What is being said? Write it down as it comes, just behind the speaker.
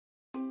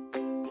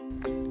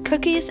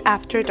Cookies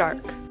After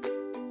Dark.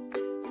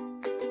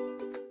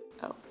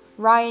 Oh,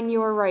 Ryan, you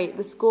were right.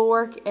 The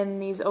schoolwork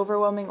and these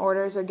overwhelming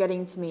orders are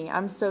getting to me.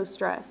 I'm so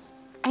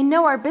stressed. I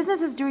know our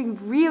business is doing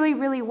really,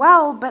 really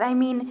well, but I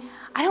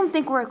don't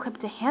think we're equipped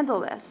to handle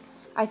this.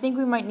 I think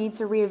we might need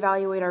to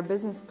reevaluate our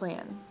business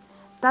plan.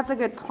 That's a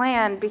good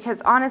plan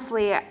because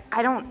honestly,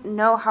 I don't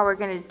know how we're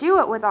going to do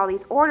it with all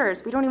these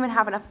orders. We don't even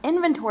have enough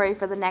inventory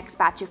for the next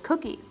batch of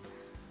cookies.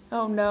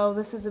 Oh no,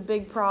 this is a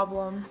big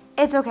problem.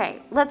 It's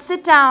okay. Let's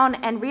sit down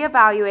and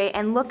reevaluate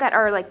and look at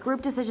our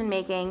group decision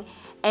making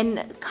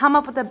and come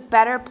up with a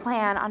better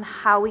plan on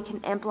how we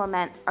can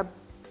implement a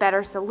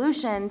better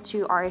solution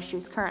to our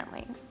issues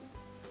currently.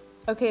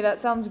 Okay, that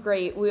sounds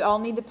great. We all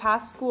need to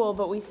pass school,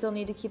 but we still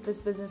need to keep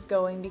this business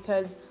going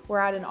because we're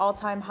at an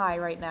all-time high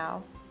right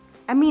now.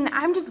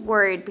 I'm just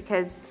worried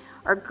because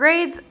our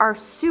grades are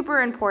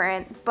super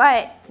important,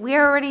 but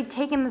we're already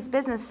taken this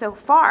business so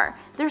far.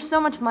 There's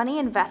so much money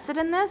invested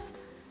in this.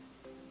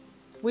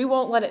 We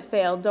won't let it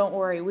fail, don't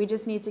worry. We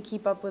just need to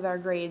keep up with our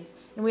grades,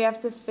 and we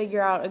have to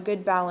figure out a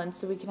good balance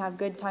so we can have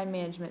good time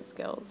management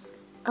skills.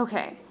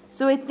 Okay,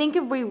 so I think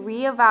if we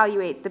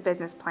reevaluate the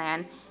business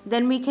plan,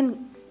 then we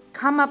can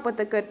come up with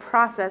a good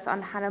process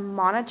on how to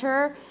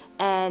monitor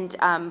and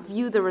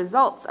view the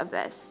results of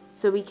this,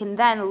 so we can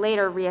then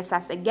later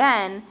reassess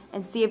again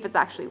and see if it's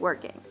actually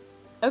working.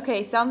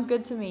 Okay, sounds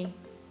good to me.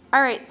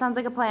 All right, sounds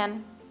like a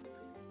plan.